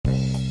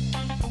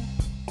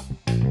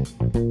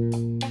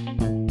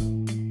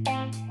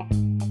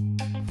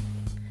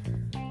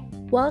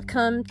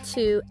Welcome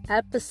to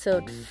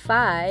episode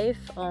 5,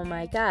 oh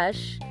my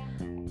gosh,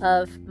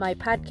 of my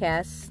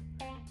podcast,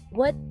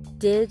 What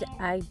Did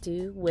I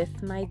Do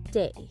With My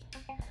Day?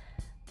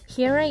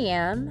 Here I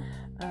am,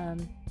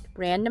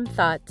 random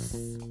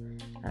thoughts,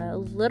 a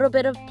little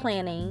bit of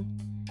planning,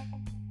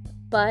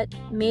 but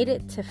made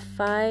it to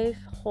 5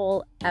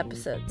 whole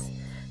episodes.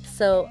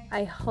 So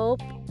I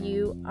hope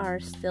you are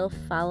still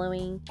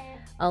following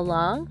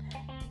along,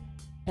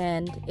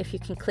 and if you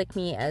can click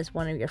me as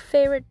one of your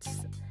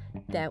favorites,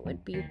 that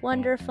would be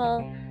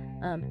wonderful.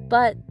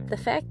 But the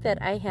fact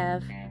that I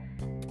have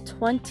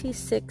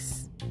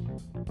 26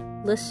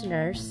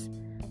 listeners,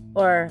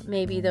 or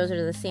maybe those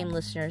are the same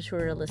listeners who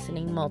are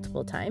listening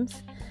multiple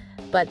times,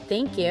 but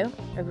thank you.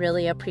 I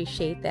really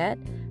appreciate that.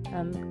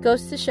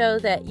 Goes to show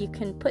that you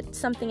can put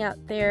something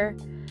out there,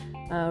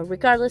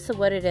 regardless of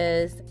what it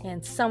is,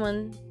 and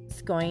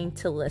someone's going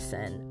to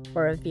listen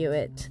or view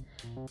it,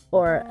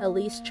 or at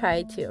least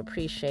try to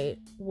appreciate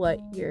what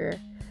you're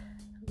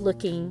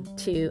looking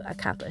to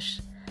accomplish.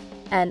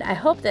 And I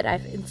hope that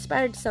I've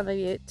inspired some of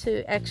you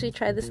to actually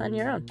try this on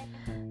your own,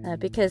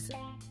 because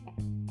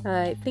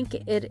I think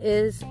it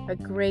is a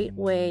great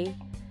way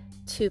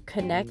to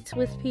connect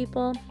with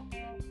people,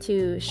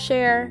 to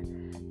share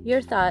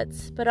your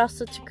thoughts, but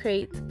also to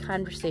create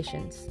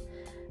conversations.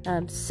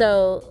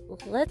 So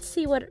let's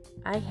see what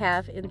I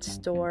have in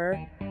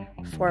store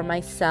for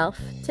myself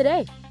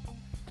today.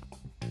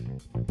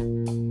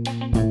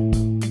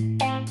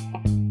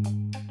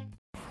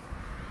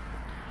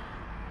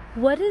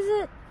 What is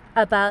it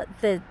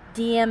about the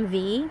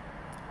DMV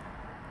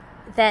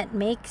that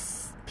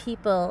makes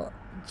people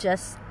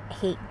just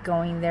hate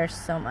going there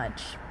so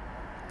much?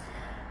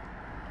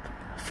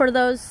 For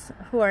those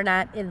who are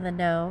not in the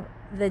know,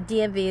 the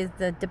DMV is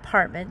the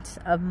Department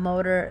of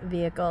Motor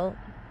Vehicle.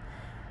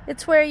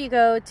 It's where you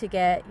go to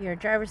get your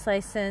driver's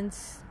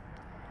license,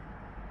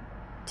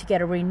 to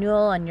get a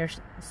renewal on your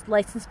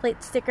license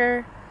plate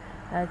sticker,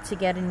 to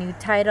get a new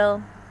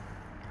title.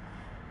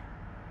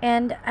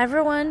 And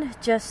everyone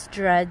just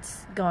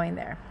dreads going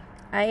there.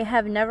 I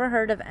have never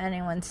heard of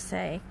anyone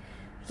say,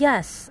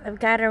 yes,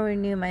 I've got to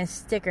renew my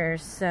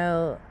stickers,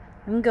 so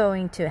I'm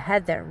going to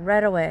head there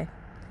right away,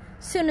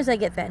 as soon as I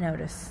get that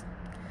notice.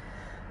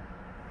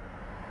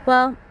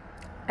 Well,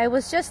 I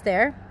was just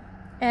there,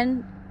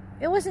 and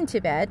it wasn't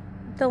too bad.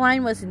 The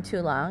line wasn't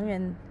too long,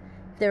 and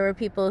there were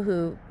people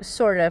who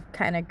sort of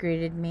kind of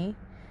greeted me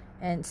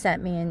and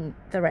sent me in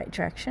the right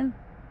direction.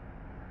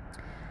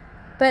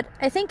 But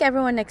I think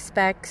everyone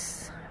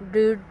expects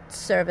rude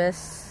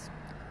service,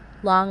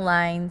 long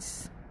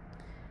lines,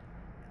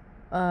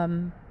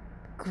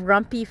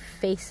 grumpy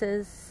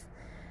faces,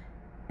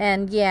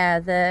 and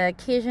the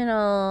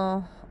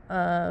occasional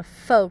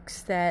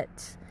folks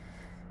that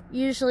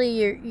usually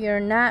you're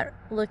not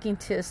looking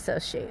to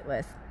associate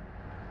with.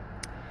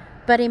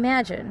 But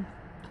imagine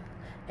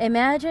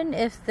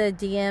if the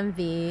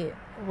DMV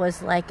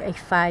was like a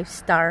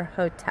 5-star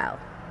hotel.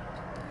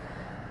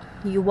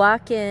 You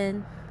walk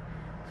in,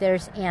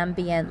 there's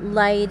ambient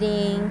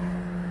lighting,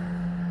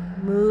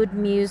 mood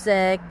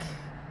music.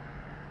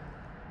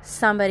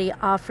 Somebody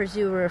offers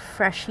you a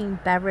refreshing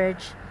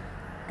beverage.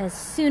 As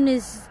soon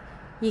as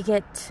you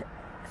get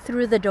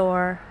through the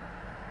door,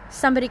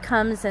 somebody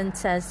comes and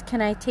says,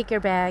 "Can I take your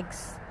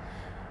bags?"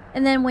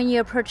 And then when you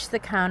approach the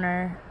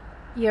counter,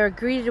 you're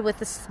greeted with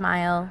a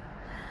smile,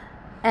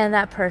 and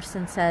that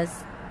person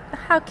says,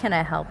 "How can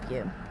I help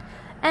you?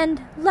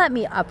 And let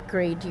me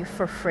upgrade you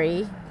for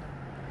free."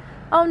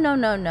 Oh,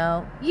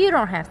 no. You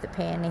don't have to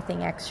pay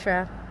anything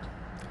extra.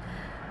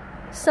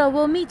 So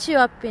we'll meet you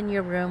up in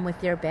your room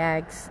with your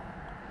bags.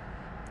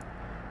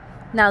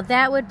 Now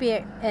that would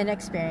be an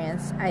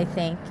experience, I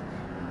think,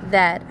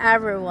 that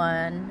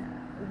everyone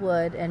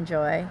would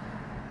enjoy.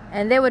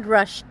 And they would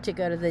rush to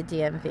go to the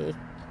DMV.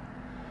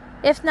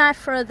 If not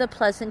for the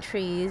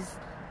pleasantries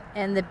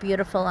and the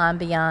beautiful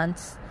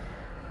ambiance,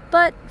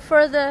 but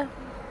for the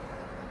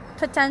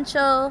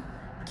potential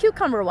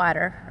cucumber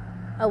water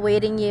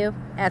awaiting you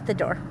at the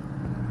door.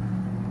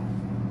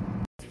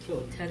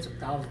 Killed tens of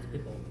thousands of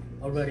people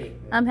already.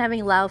 I'm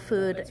having Lao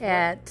food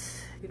at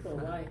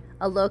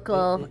a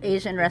local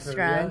Asian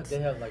restaurant. They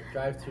have like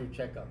drive-through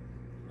checkup.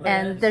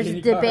 And there's a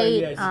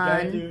debate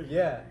on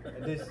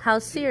how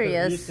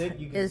serious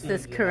is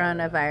this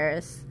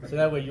coronavirus. So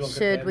that way you won't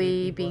Should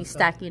we be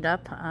stocking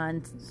up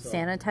on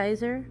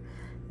sanitizer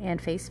and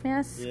face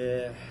masks?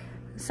 Yeah.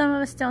 Some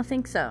of us don't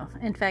think so.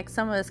 In fact,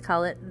 some of us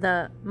call it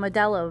the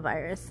Modelo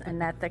virus and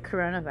not the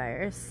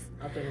coronavirus.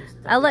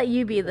 I'll let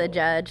you be the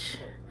judge.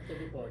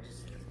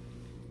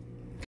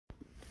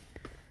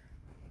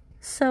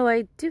 So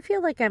I do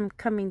feel like I'm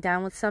coming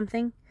down with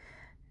something.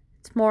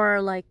 It's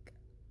more like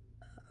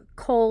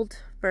cold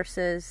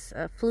versus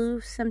flu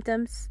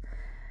symptoms.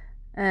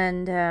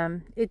 And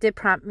it did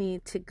prompt me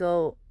to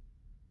go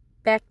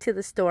back to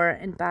the store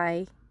and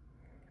buy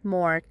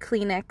more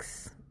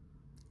Kleenex,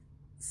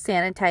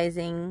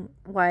 sanitizing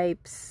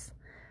wipes,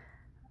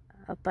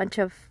 a bunch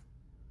of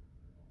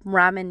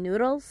ramen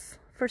noodles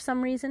for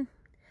some reason.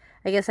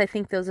 I guess I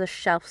think those are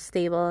shelf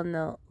stable and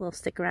they'll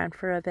stick around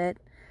for a bit.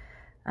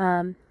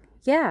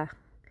 Yeah.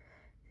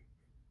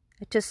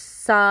 I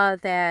just saw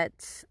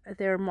that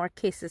there are more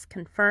cases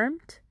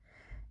confirmed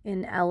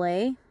in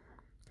LA,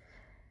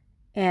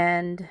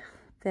 and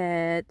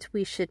that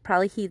we should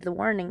probably heed the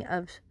warning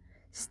of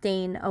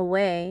staying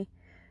away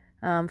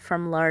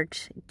from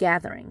large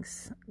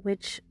gatherings,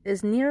 which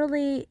is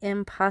nearly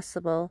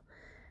impossible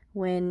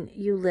when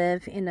you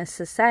live in a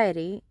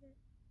society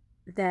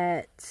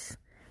that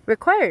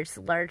requires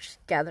large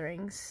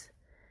gatherings.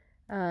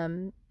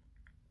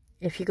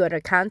 If you go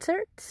to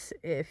concerts,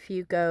 if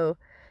you go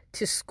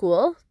to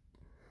school,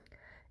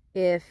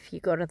 if you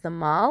go to the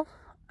mall,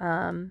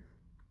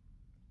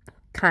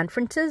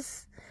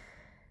 conferences,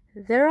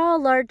 they're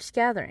all large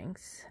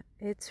gatherings.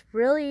 It's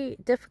really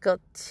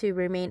difficult to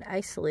remain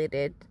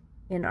isolated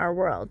in our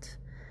world.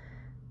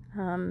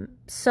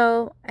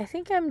 So I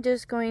think I'm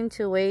just going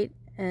to wait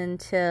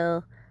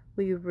until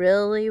we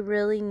really,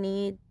 really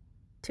need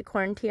to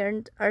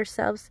quarantine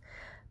ourselves.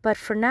 But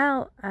for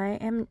now, I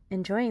am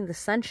enjoying the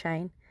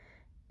sunshine.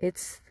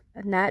 It's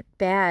not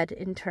bad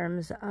in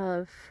terms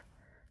of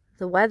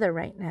the weather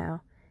right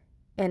now.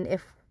 And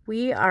if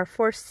we are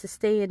forced to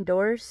stay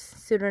indoors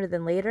sooner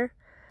than later,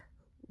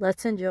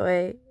 let's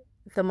enjoy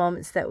the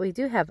moments that we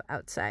do have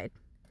outside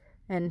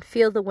and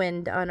feel the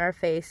wind on our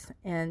face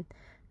and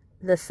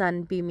the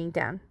sun beaming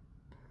down.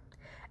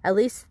 At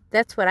least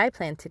that's what I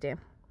plan to do.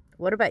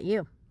 What about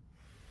you?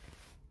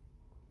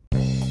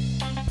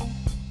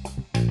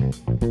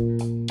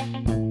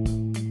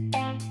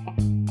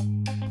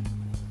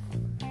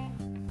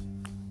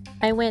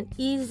 I went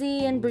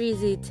easy and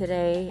breezy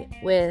today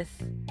with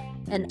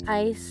an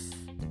iced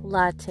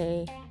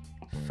latte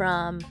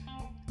from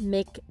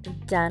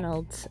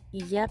McDonald's.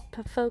 Yep,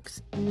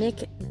 folks,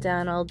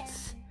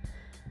 McDonald's.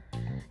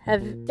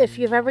 If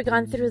you've ever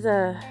gone through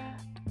the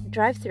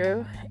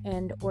drive-thru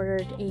and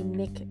ordered a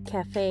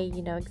McCafe,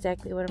 you know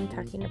exactly what I'm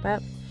talking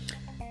about.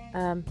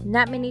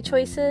 Not many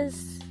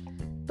choices,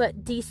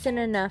 but decent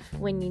enough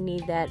when you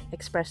need that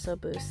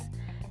espresso boost.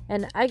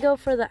 And I go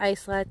for the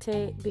iced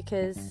latte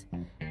because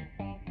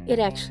it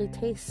actually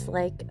tastes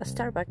like a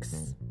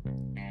Starbucks.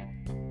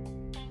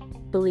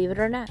 Believe it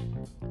or not.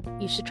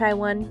 You should try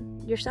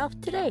one yourself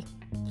today.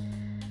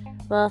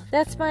 Well,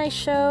 that's my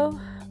show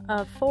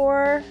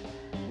for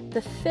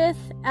the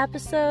 5th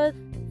episode.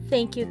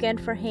 Thank you again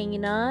for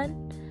hanging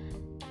on,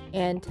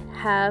 and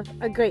have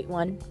a great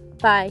one.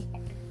 Bye.